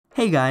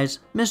Hey guys,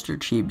 Mr.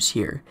 Cheebs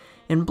here.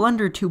 In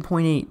Blender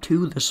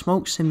 2.82, the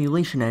smoke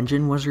simulation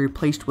engine was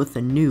replaced with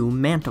the new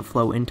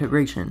Mantaflow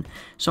integration,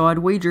 so I'd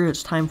wager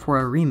it's time for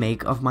a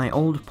remake of my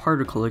old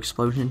particle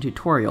explosion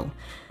tutorial.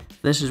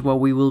 This is what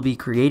we will be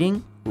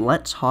creating.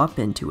 Let's hop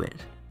into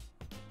it.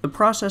 The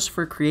process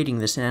for creating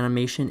this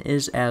animation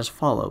is as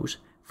follows.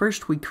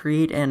 First, we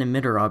create an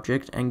emitter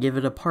object and give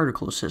it a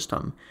particle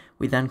system.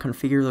 We then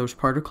configure those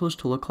particles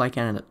to look like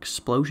an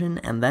explosion,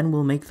 and then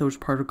we'll make those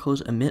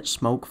particles emit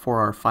smoke for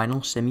our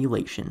final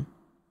simulation.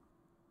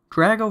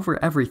 Drag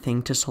over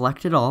everything to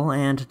select it all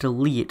and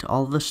delete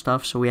all the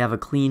stuff so we have a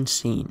clean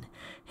scene.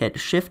 Hit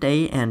Shift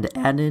A and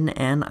add in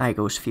an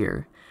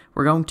icosphere.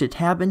 We're going to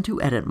tab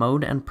into edit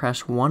mode and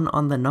press 1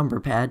 on the number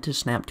pad to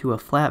snap to a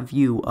flat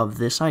view of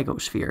this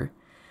icosphere.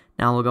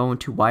 Now we'll go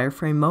into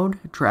wireframe mode,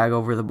 drag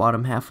over the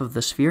bottom half of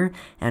the sphere,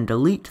 and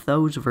delete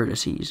those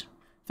vertices.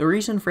 The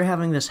reason for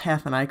having this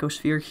half an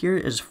icosphere here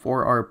is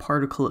for our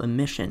particle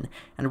emission,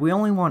 and we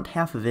only want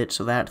half of it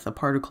so that the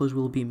particles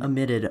will be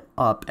emitted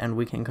up and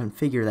we can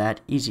configure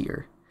that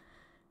easier.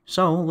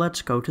 So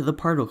let's go to the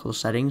particle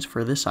settings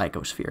for this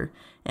icosphere,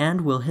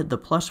 and we'll hit the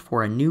plus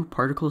for a new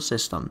particle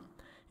system.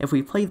 If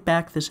we play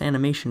back this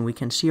animation, we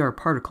can see our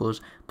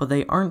particles, but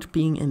they aren't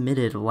being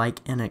emitted like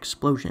an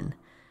explosion.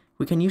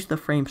 We can use the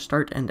frame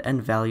start and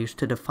end values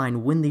to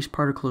define when these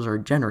particles are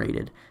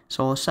generated,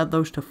 so I'll set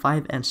those to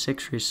 5 and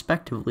 6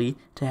 respectively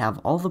to have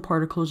all the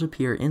particles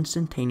appear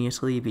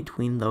instantaneously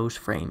between those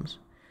frames.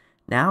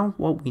 Now,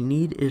 what we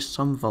need is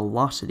some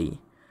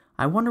velocity.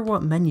 I wonder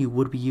what menu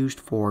would be used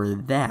for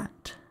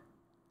that.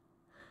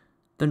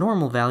 The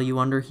normal value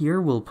under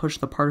here will push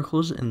the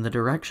particles in the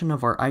direction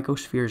of our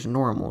icosphere's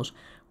normals,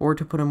 or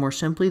to put it more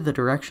simply, the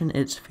direction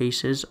its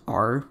faces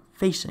are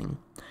facing.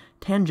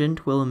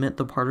 Tangent will emit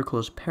the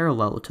particles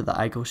parallel to the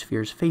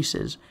icosphere's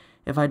faces.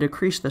 If I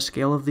decrease the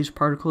scale of these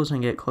particles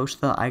and get close to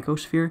the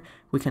icosphere,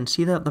 we can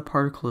see that the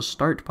particles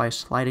start by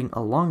sliding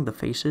along the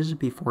faces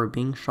before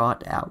being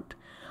shot out.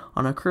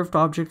 On a curved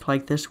object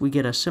like this, we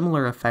get a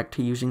similar effect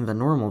to using the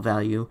normal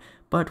value,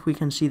 but we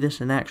can see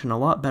this in action a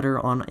lot better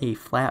on a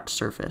flat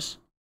surface.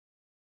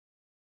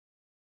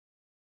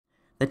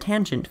 The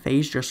tangent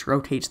phase just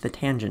rotates the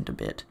tangent a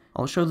bit.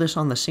 I'll show this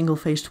on the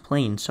single-faced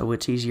plane so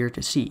it's easier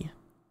to see.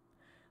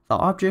 The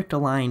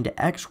object-aligned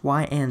X,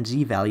 Y, and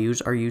Z values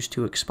are used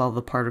to expel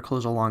the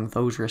particles along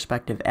those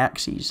respective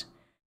axes.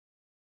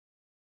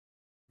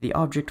 The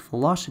object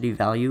velocity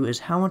value is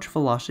how much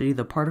velocity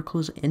the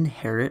particles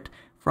inherit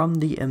from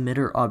the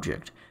emitter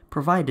object,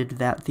 provided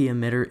that the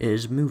emitter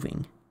is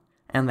moving.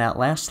 And that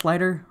last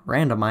slider,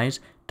 randomize,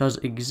 does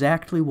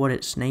exactly what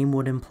its name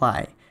would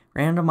imply,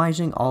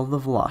 randomizing all the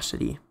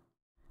velocity.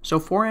 So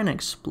for an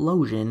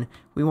explosion,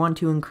 we want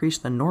to increase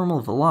the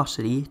normal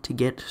velocity to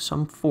get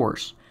some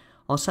force.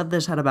 I'll set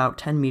this at about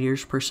 10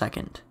 meters per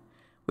second.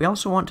 We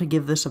also want to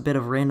give this a bit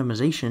of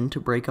randomization to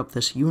break up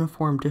this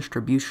uniform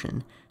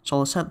distribution, so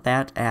I'll set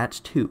that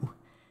at 2.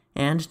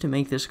 And to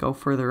make this go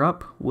further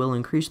up, we'll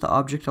increase the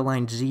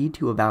object-aligned Z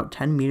to about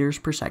 10 meters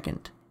per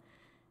second.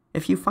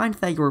 If you find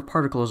that your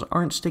particles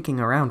aren't sticking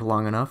around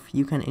long enough,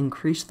 you can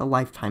increase the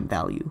lifetime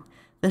value.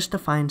 This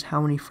defines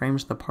how many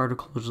frames the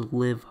particles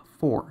live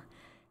for.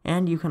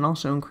 And you can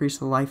also increase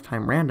the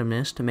lifetime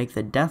randomness to make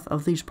the death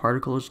of these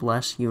particles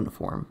less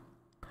uniform.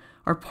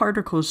 Our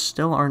particles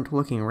still aren't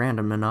looking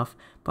random enough,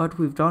 but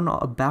we've done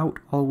about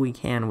all we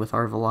can with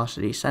our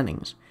velocity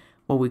settings.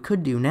 What we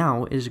could do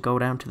now is go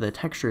down to the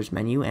Textures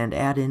menu and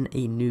add in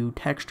a new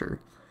texture.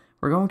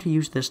 We're going to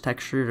use this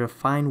texture to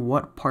define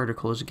what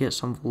particles get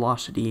some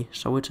velocity,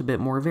 so it's a bit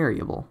more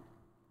variable.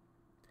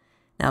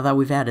 Now that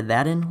we've added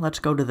that in, let's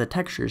go to the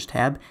Textures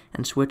tab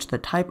and switch the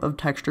type of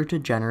texture to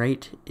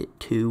generate it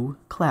to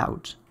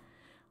clouds.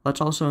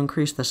 Let's also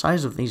increase the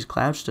size of these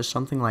clouds to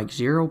something like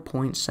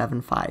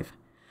 0.75.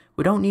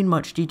 We don't need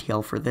much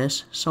detail for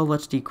this, so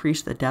let's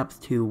decrease the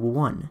depth to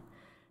 1.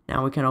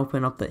 Now we can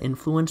open up the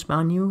influence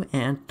menu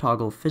and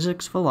toggle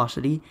physics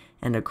velocity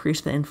and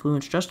decrease the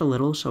influence just a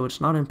little so it's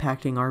not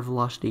impacting our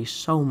velocity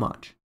so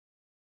much.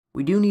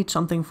 We do need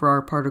something for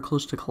our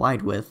particles to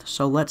collide with,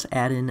 so let's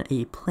add in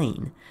a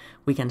plane.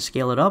 We can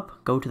scale it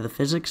up, go to the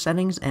physics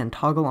settings, and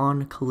toggle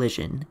on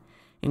collision.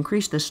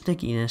 Increase the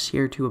stickiness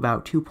here to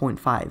about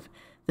 2.5.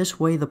 This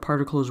way the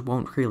particles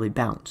won't really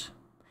bounce.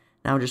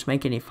 Now just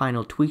make any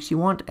final tweaks you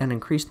want and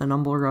increase the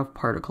number of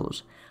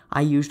particles.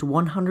 I used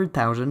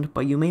 100,000,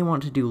 but you may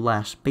want to do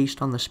less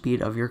based on the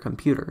speed of your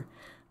computer.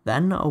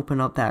 Then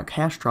open up that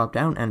cache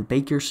dropdown and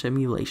bake your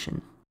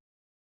simulation.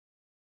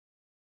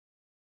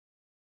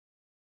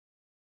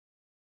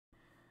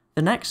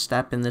 The next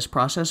step in this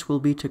process will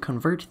be to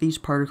convert these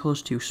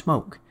particles to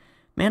smoke.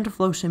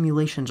 Mantaflow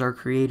simulations are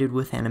created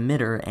with an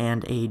emitter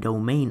and a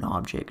domain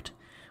object.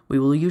 We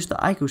will use the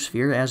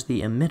icosphere as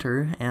the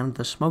emitter, and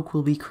the smoke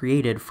will be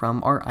created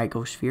from our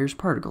icosphere's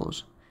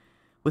particles.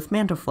 With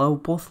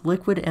Mantaflow, both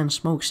liquid and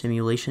smoke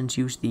simulations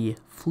use the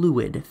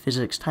fluid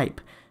physics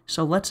type,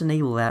 so let's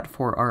enable that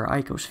for our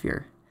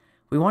icosphere.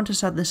 We want to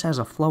set this as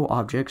a flow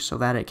object so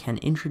that it can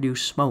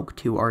introduce smoke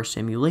to our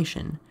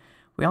simulation.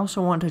 We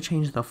also want to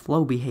change the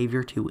flow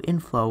behavior to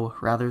inflow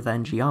rather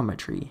than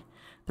geometry.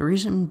 The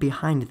reason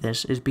behind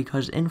this is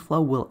because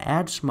inflow will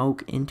add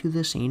smoke into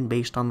the scene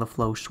based on the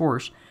flow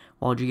source,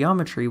 while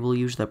geometry will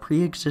use the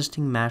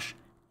pre-existing mesh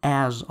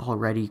as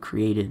already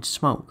created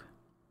smoke.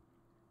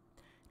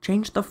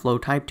 Change the flow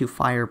type to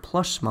fire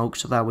plus smoke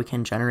so that we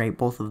can generate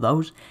both of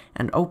those,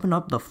 and open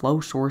up the flow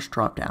source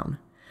dropdown.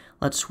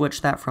 Let's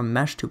switch that from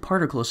mesh to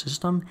particle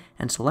system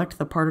and select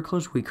the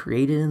particles we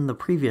created in the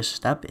previous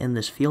step in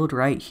this field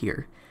right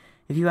here.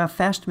 If you have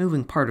fast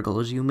moving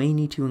particles, you may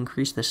need to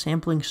increase the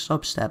sampling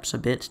substeps a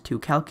bit to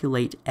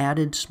calculate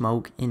added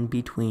smoke in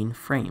between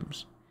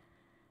frames.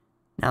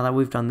 Now that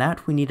we've done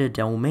that, we need a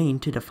domain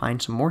to define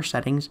some more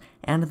settings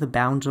and the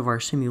bounds of our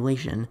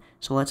simulation,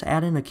 so let's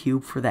add in a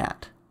cube for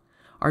that.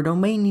 Our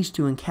domain needs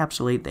to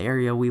encapsulate the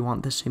area we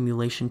want the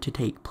simulation to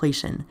take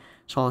place in,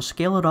 so I'll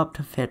scale it up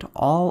to fit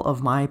all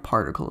of my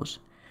particles.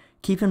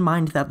 Keep in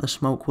mind that the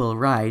smoke will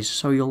rise,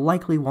 so you'll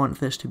likely want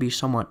this to be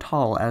somewhat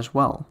tall as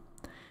well.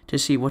 To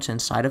see what's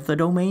inside of the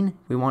domain,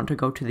 we want to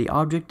go to the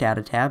Object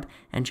Data tab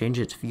and change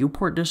its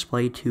viewport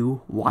display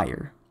to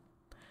Wire.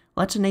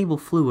 Let's enable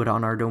Fluid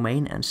on our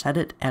domain and set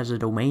it as a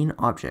domain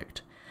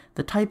object.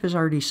 The type is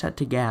already set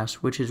to gas,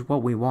 which is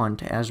what we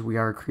want as we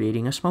are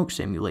creating a smoke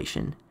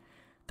simulation.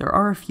 There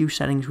are a few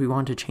settings we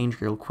want to change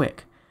real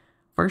quick.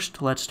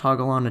 First, let's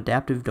toggle on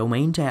Adaptive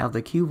Domain to have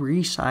the cube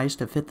resized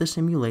to fit the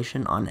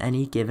simulation on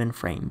any given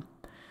frame.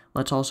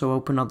 Let's also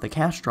open up the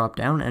cache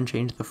dropdown and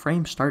change the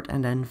frame start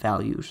and end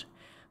values.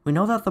 We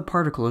know that the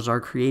particles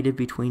are created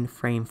between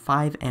frame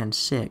 5 and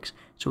 6,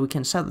 so we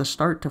can set the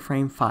start to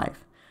frame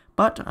 5.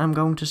 But I'm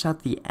going to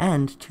set the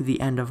end to the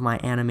end of my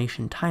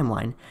animation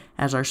timeline,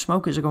 as our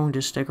smoke is going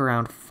to stick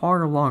around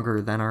far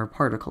longer than our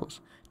particles.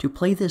 To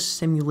play this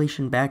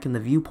simulation back in the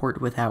viewport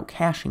without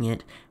caching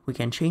it, we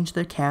can change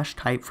the cache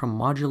type from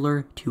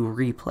modular to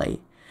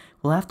replay.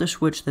 We'll have to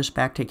switch this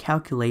back to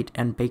calculate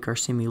and bake our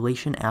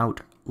simulation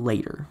out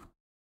later.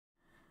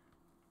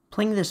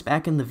 Playing this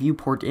back in the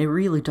viewport, it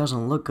really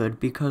doesn't look good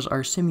because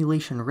our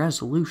simulation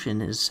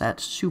resolution is set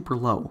super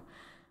low.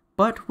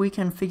 But we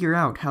can figure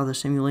out how the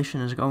simulation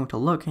is going to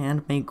look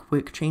and make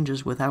quick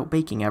changes without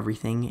baking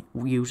everything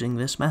using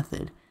this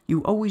method.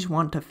 You always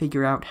want to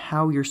figure out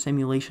how your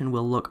simulation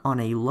will look on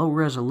a low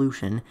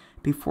resolution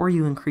before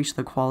you increase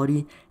the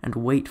quality and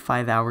wait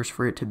 5 hours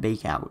for it to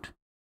bake out.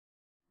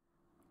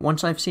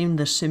 Once I've seen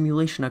this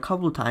simulation a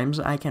couple times,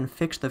 I can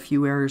fix the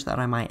few errors that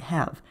I might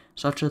have,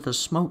 such as the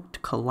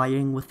smoke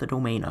colliding with the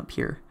domain up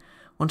here.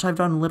 Once I've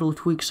done little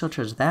tweaks such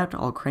as that,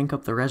 I'll crank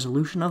up the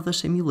resolution of the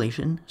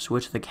simulation,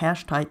 switch the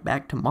cache type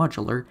back to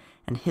modular,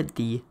 and hit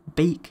the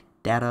Bake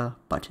Data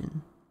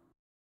button.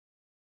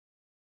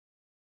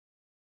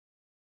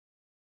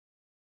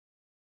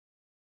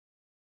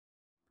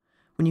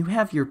 When you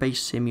have your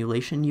base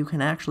simulation, you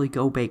can actually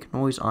go bake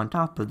noise on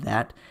top of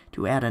that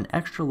to add an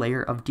extra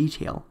layer of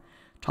detail.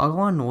 Toggle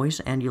on noise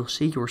and you'll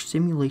see your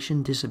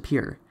simulation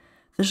disappear.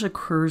 This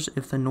occurs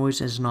if the noise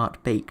is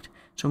not baked,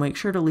 so make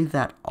sure to leave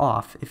that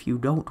off if you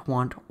don't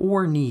want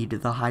or need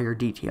the higher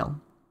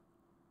detail.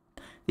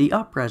 The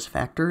upres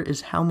factor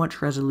is how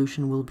much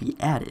resolution will be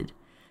added.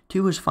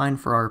 2 is fine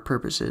for our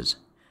purposes.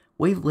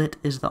 Wavelet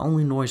is the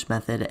only noise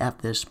method at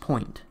this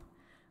point.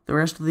 The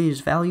rest of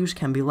these values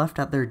can be left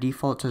at their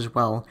defaults as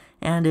well,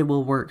 and it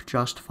will work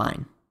just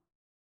fine.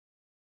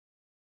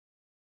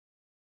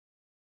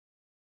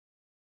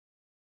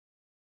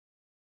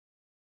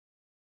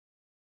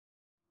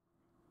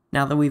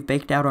 Now that we've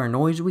baked out our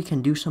noise, we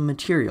can do some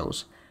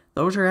materials.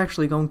 Those are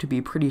actually going to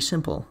be pretty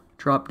simple.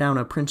 Drop down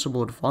a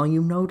principled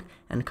volume node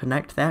and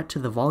connect that to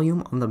the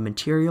volume on the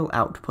material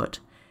output.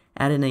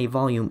 Add in a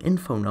volume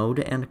info node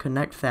and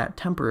connect that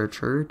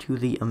temperature to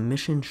the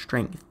emission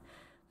strength.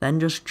 Then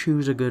just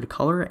choose a good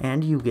color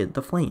and you get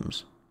the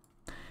flames.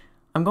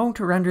 I'm going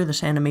to render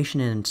this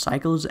animation in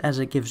cycles as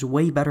it gives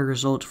way better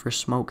results for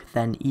smoke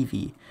than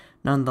Eevee.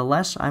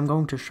 Nonetheless, I'm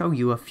going to show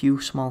you a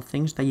few small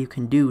things that you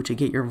can do to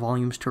get your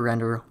volumes to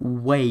render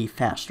way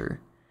faster.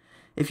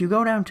 If you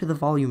go down to the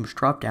volumes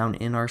dropdown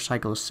in our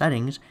cycles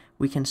settings,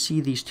 we can see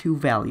these 2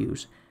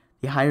 values.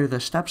 The higher the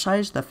step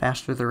size, the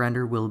faster the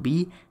render will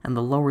be, and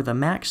the lower the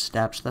max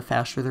steps, the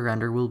faster the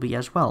render will be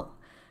as well.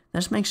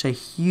 This makes a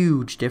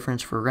huge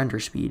difference for render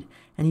speed,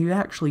 and you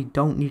actually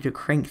don't need to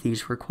crank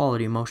these for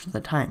quality most of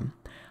the time.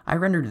 I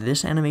rendered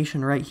this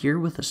animation right here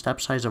with a step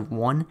size of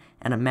 1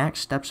 and a max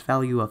steps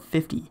value of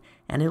 50,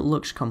 and it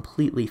looks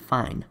completely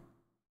fine.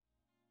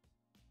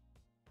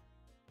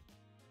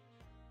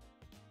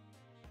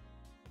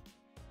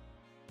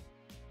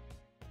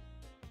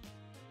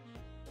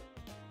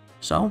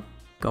 So,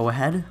 go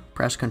ahead,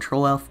 press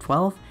Ctrl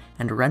F12,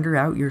 and render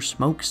out your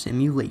smoke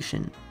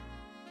simulation.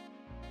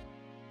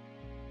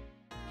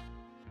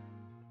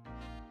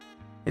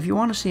 If you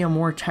want to see a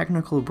more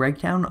technical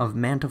breakdown of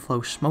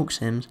Mantaflow smoke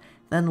sims,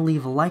 then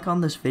leave a like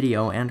on this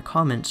video and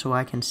comment so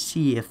I can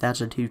see if that's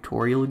a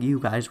tutorial you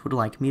guys would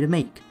like me to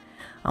make.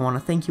 I want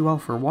to thank you all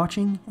for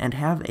watching, and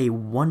have a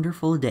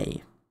wonderful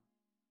day.